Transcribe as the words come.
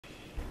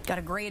Got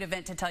a great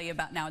event to tell you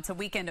about now. It's a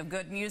weekend of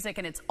good music,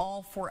 and it's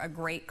all for a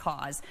great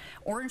cause.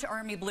 Orange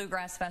Army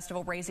Bluegrass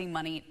Festival raising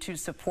money to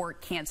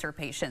support cancer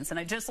patients. And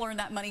I just learned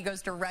that money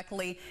goes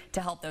directly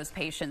to help those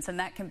patients, and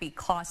that can be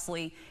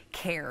costly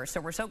care. So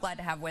we're so glad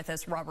to have with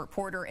us Robert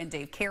Porter and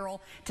Dave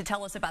Carroll to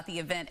tell us about the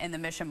event and the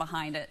mission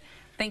behind it.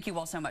 Thank you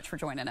all so much for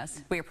joining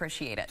us. We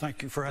appreciate it.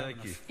 Thank you for having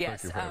us.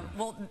 Yes.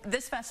 Well,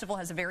 this festival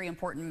has a very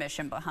important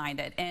mission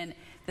behind it, and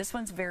this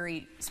one's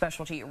very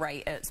special to you,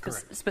 right?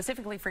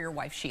 Specifically for your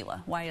wife,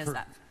 Sheila. Why is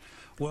that?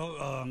 Well,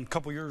 a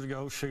couple years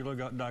ago, Sheila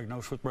got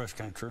diagnosed with breast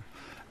cancer,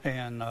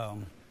 and a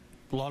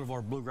lot of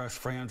our bluegrass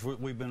friends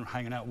we've been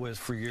hanging out with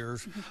for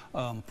years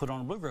put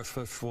on a bluegrass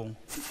festival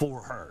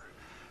for her,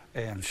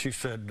 and she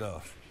said,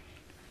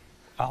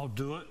 "I'll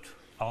do it.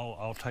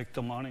 I'll take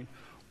the money,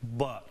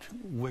 but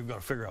we've got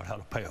to figure out how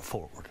to pay it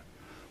forward."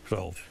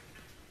 So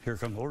here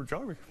comes Orange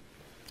Army.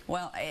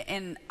 Well,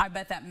 and I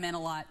bet that meant a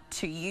lot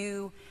to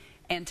you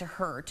and to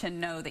her to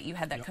know that you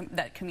had that,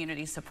 that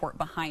community support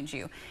behind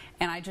you.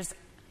 And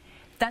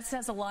that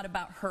says a lot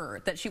about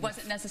her, that she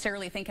wasn't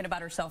necessarily thinking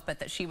about herself, but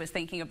that she was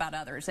thinking about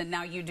others. And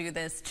now you do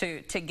this to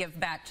give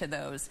back to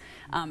those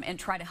and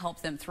try to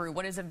help them through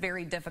what is a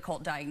very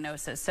difficult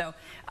diagnosis. So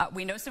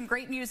we know some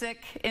great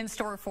music in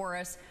store for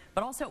us,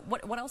 but also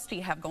what else do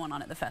you have going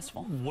on at the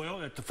festival?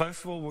 Well, at the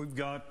festival we've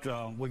got the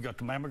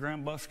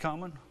mammogram bus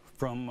coming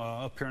from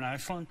up here in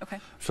Ashland. Okay.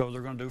 So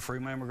they're going to do free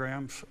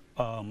mammograms.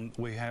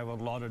 We have a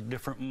lot of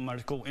different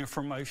medical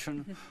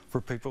information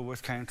for people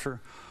with cancer.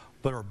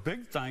 But our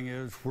big thing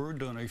is we're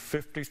doing a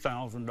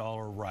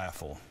 $50,000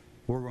 raffle.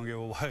 We're going to give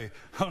away,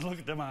 look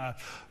at them eyes,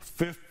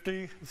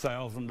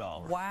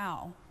 $50,000.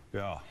 Wow.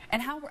 Yeah.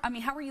 And how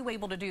are you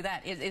able to do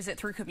that? Is it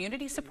through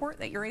community support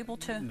that you're able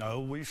to? No,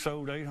 we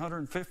sold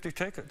 850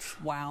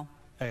 tickets. Wow.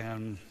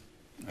 And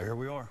here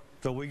we are.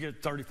 So we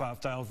get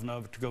 35,000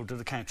 of it to go to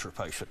the cancer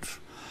patients,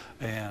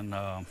 and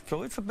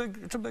so it's a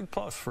big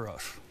plus for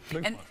us.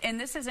 And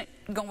this isn't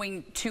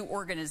going to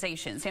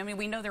organizations. I mean,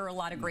 we know there are a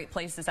lot of great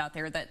places out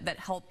there that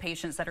help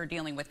patients that are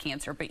dealing with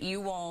cancer, but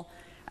you all,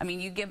 I mean,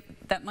 you give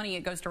that money,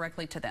 it goes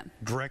directly to them.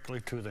 Directly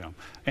to them,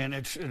 and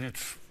it's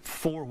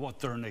for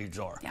what their needs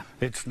are. Yeah.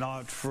 It's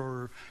not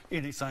for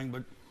anything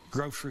but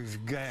groceries,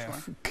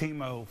 gas,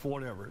 chemo,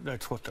 whatever.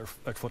 That's what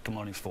the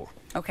money's for.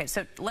 Okay,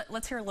 so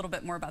let's hear a little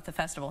bit more about the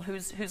festival.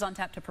 Who's on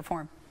tap to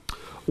perform?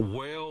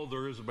 Well,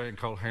 there is a band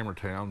called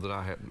Hammertown that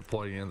I happen to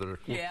play in.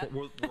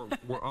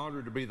 We're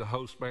honored to be the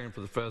host band for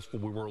the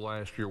festival. We were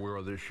last year. We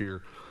are this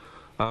year.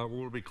 We're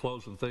going to be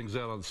closing things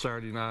out on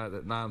Saturday night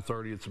at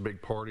 9:30. It's a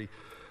big party.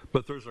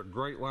 But there's a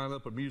great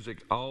lineup of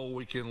music all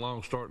weekend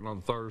long, starting on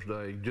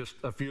Thursday. Just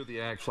a few of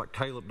the acts, like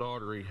Caleb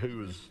Daugherty,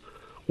 who is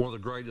one of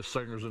the greatest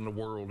singers in the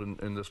world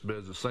in this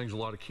business. Sings a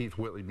lot of Keith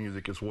Whitley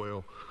music as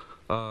well.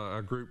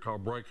 A group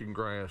called Breaking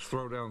Grass,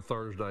 Throwdown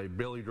Thursday,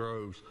 Billy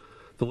Droves.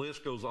 The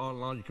list goes on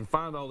and on. You can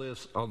find all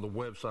this on the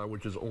website,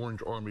 which is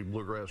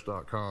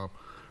orangearmybluegrass.com,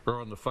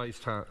 or on the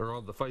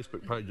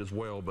Facebook page as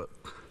well. But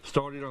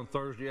starting on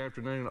Thursday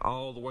afternoon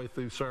all the way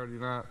through Saturday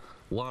night,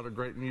 a lot of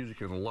great music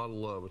and a lot of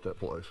love at that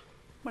place.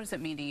 What does it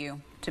mean to you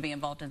to be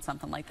involved in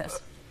something like this?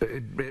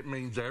 It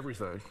means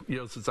everything. You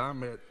know, since I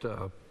met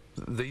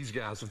these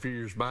guys a few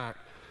years back,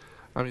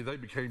 I mean, they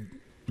became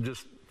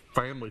just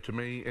family to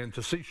me. And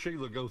to see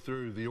Sheila go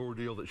through the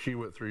ordeal that she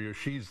went through,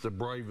 she's the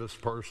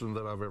bravest person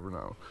that I've ever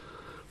known.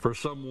 For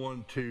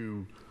someone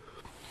to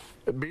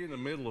be in the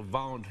middle of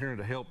volunteering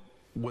to help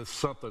with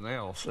something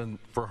else, and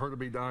for her to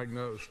be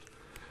diagnosed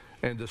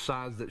and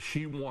decides that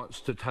she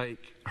wants to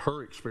take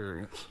her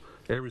experience,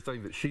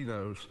 everything that she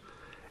knows,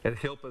 and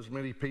help as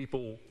many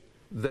people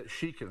that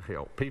she can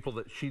help, people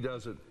that she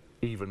doesn't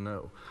even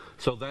know.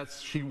 So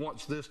she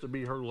wants this to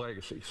be her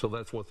legacy. So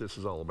that's what this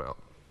is all about.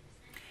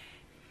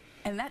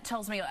 And that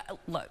tells me,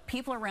 look,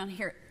 people around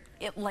here,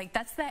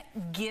 that's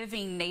that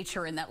giving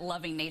nature and that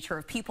loving nature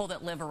of people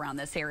that live around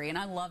this area. And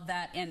I love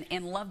that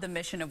and love the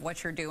mission of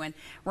what you're doing.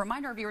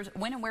 Remind our viewers,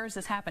 when and where is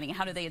this happening?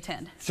 How do they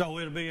attend? So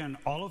it'll be in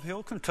Olive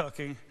Hill,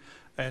 Kentucky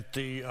at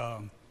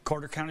the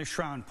Carter County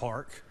Shrine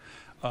Park.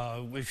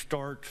 We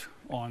start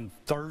on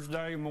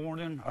Thursday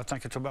morning. I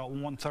think it's about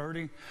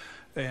 1:30,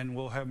 and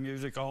we'll have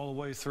music all the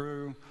way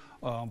through,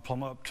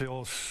 plumb up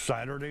till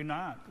Saturday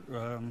night.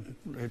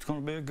 It's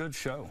going to be a good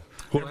show.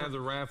 We'll have the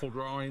raffle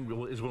drawing.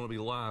 It's going to be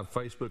live,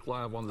 Facebook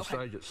Live on the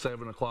stage at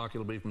 7 o'clock.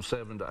 It'll be from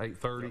 7 to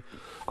 8:30.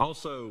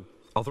 Also,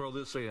 I'll throw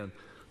this in.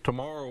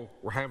 Tomorrow,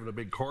 we're having a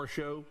big car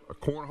show, a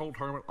cornhole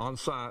tournament on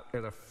site,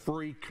 and a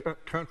free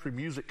country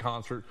music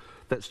concert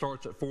that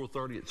starts at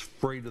 4:30. It's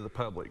free to the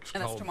public.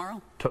 And that's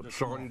tomorrow?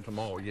 Starting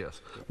tomorrow,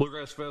 yes.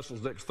 Bluegrass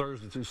Festival's next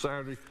Thursday through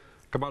Saturday.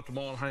 Come out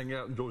tomorrow and hang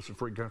out and enjoy some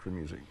free country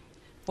music.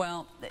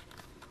 Well,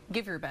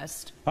 give your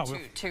best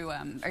or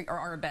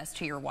our best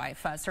to your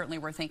wife. Certainly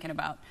we're thinking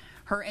about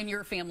her and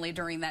your family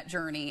during that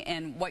journey,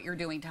 and what you're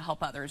doing to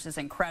help others is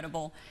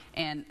incredible.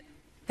 And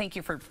thank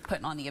you for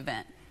putting on the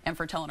event and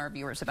for telling our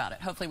viewers about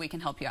it. Hopefully we can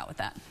help you out with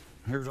that.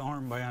 Here's an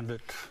armband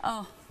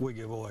that we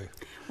give away.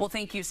 Well,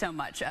 thank you so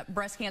much.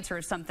 Breast cancer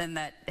is something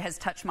that has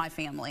touched my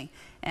family,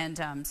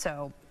 and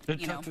so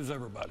it touches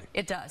everybody.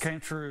 It does.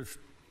 Cancer is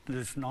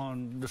it's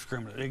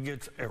non-discriminate. It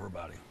gets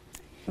everybody.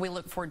 We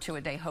look forward to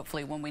a day,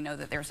 hopefully, when we know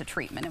that there's a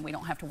treatment and we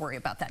don't have to worry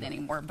about that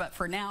anymore. But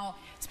for now,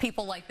 it's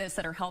people like this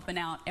that are helping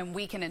out, and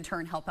we can in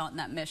turn help out in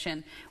that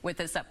mission with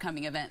this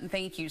upcoming event. And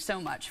thank you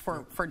so much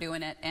for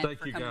doing it and thank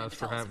for you coming guys in to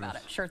tell for us having about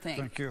us. it. Sure thing.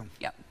 Thank you.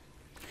 Yep.